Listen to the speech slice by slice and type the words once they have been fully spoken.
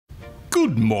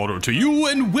Good morrow to you,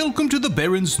 and welcome to the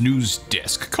Baron's News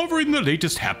Desk, covering the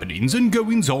latest happenings and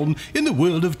goings-on in the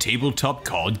world of tabletop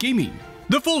card gaming.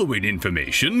 The following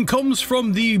information comes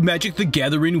from the Magic the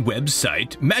Gathering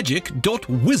website,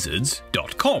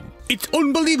 magic.wizards.com. It's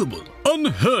unbelievable,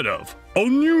 unheard of,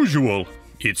 unusual,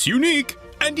 it's unique,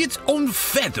 and it's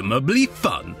unfathomably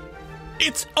fun.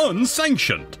 It's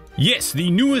Unsanctioned. Yes, the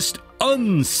newest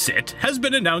Unset has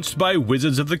been announced by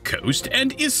Wizards of the Coast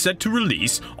and is set to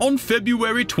release on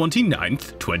February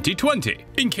 29th, 2020.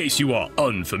 In case you are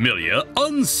unfamiliar,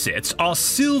 Unsets are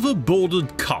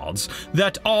silver-bordered cards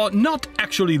that are not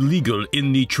actually legal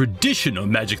in the traditional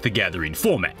Magic the Gathering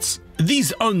formats.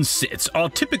 These unsets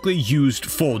are typically used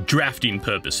for drafting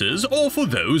purposes or for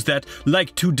those that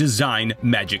like to design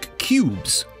magic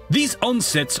cubes. These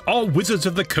unsets are Wizards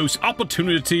of the Coast's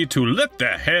opportunity to let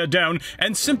their hair down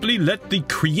and simply let the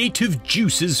creative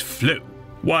juices flow.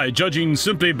 Why, judging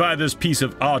simply by this piece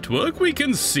of artwork, we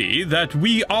can see that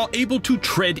we are able to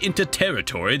tread into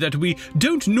territory that we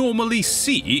don't normally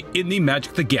see in the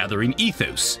Magic the Gathering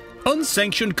ethos.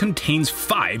 Unsanctioned contains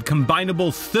 5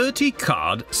 combinable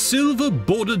 30-card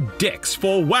silver-bordered decks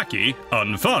for wacky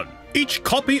unfun. Each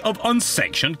copy of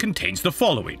Unsanctioned contains the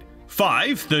following: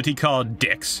 5 30-card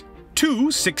decks, 2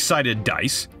 6-sided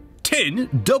dice,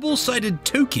 10 double-sided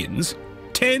tokens,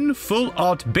 10 full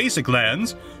art basic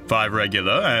lands, 5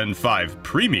 regular and 5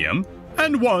 premium,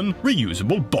 and 1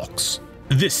 reusable box.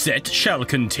 This set shall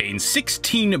contain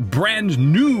 16 brand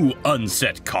new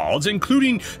unset cards,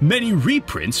 including many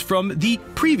reprints from the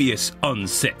previous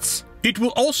unsets. It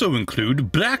will also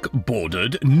include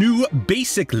black-bordered new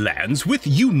basic lands with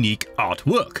unique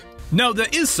artwork. Now, there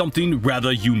is something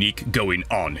rather unique going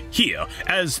on here,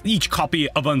 as each copy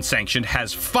of Unsanctioned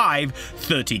has 5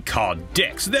 30-card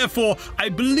decks. Therefore, I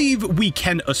believe we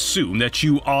can assume that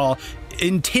you are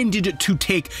intended to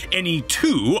take any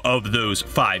 2 of those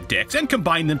 5 decks and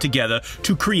combine them together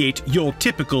to create your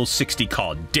typical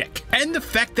 60-card deck. And the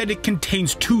fact that it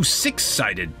contains 2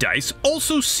 6-sided dice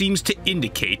also seems to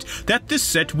indicate that this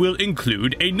set will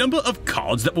include a number of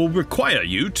cards that will require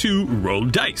you to roll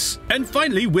dice. And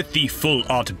finally, with the full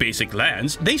art basic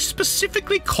lands, they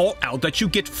specifically call out that you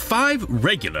get 5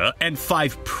 regular and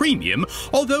 5 premium,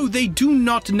 although they do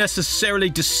not necessarily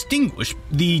distinguish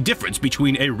the difference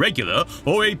between a regular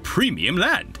or a premium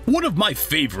land. One of my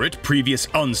favorite previous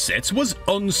unsets was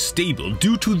Unstable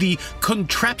due to the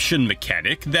contraption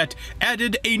mechanic that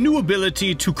added a new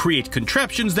ability to create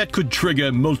contraptions that could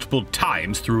trigger multiple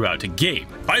times throughout a game.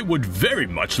 I would very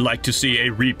much like to see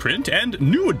a reprint and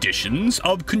new additions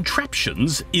of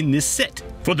contraptions in this set.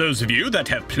 For those of you that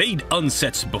have played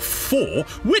unsets before,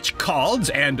 which cards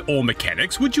and/or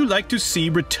mechanics would you like to see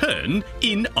return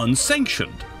in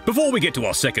Unsanctioned? Before we get to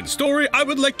our second story, I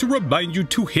would like to remind you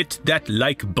to hit that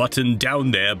like button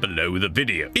down there below the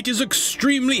video. It is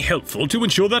extremely helpful to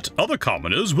ensure that other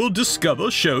commoners will discover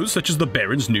shows such as the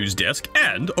Baron's News Desk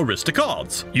and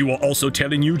Aristocards. You are also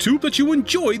telling YouTube that you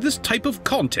enjoy this type of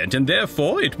content, and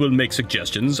therefore it will make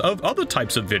suggestions of other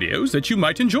types of videos that you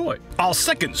might enjoy. Our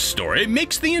second story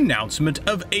makes the announcement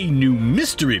of a new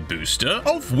mystery booster,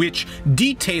 of which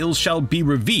details shall be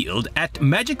revealed at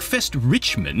Magic Fest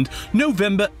Richmond,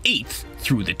 November 8th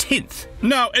through the 10th.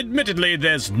 Now, admittedly,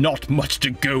 there's not much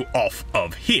to go off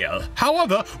of here.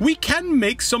 However, we can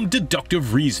make some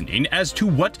deductive reasoning as to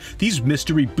what these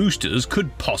mystery boosters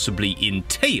could possibly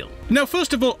entail. Now,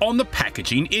 first of all, on the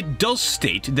packaging, it does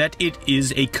state that it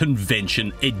is a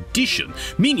convention edition,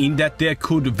 meaning that there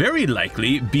could very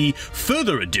likely be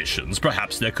further editions.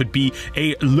 Perhaps there could be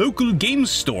a local game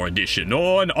store edition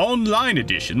or an online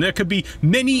edition. There could be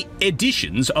many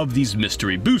editions of these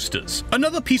mystery boosters.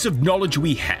 Another piece of knowledge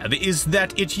we have is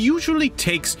that it usually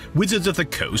takes Wizards of the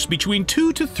Coast between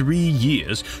 2 to 3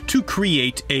 years to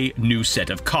create a new set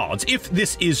of cards, if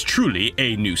this is truly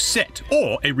a new set,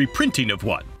 or a reprinting of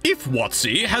one. If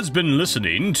WotC has been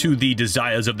listening to the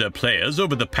desires of their players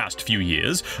over the past few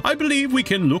years, I believe we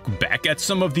can look back at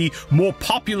some of the more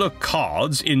popular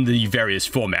cards in the various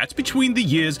formats between the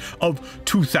years of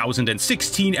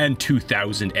 2016 and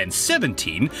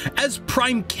 2017 as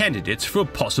prime candidates for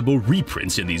possible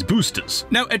reprints in these boosters.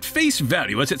 Now, at face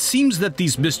value, as it seems that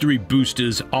these mystery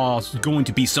boosters are going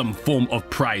to be some form of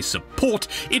prize support,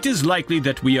 it is likely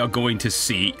that we are going to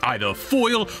see either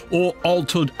foil or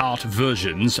altered art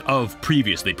versions versions of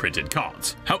previously printed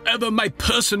cards. However, my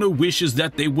personal wish is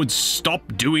that they would stop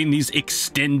doing these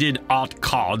extended art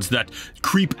cards that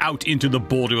creep out into the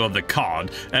border of the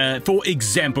card, for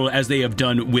example, as they have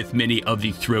done with many of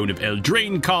the Throne of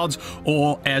Eldraine cards,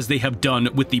 or as they have done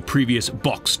with the previous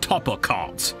box topper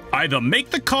cards. Either make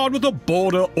the card with a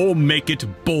border or make it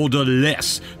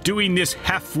borderless. Doing this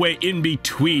halfway in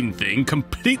between thing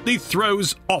completely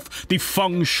throws off the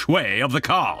feng shui of the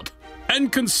card. And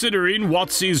considering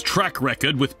WotC's track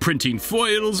record with printing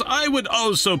foils, I would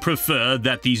also prefer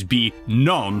that these be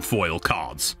non-foil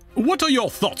cards. What are your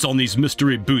thoughts on these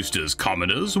mystery boosters,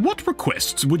 commoners? What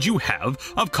requests would you have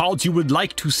of cards you would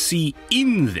like to see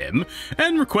in them,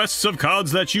 and requests of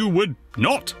cards that you would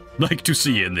not like to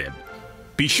see in them?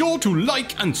 Be sure to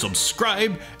like and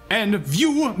subscribe, and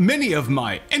view many of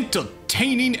my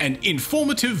entertaining and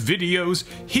informative videos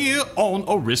here on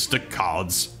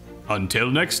Aristocards.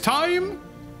 Until next time,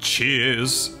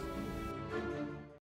 cheers!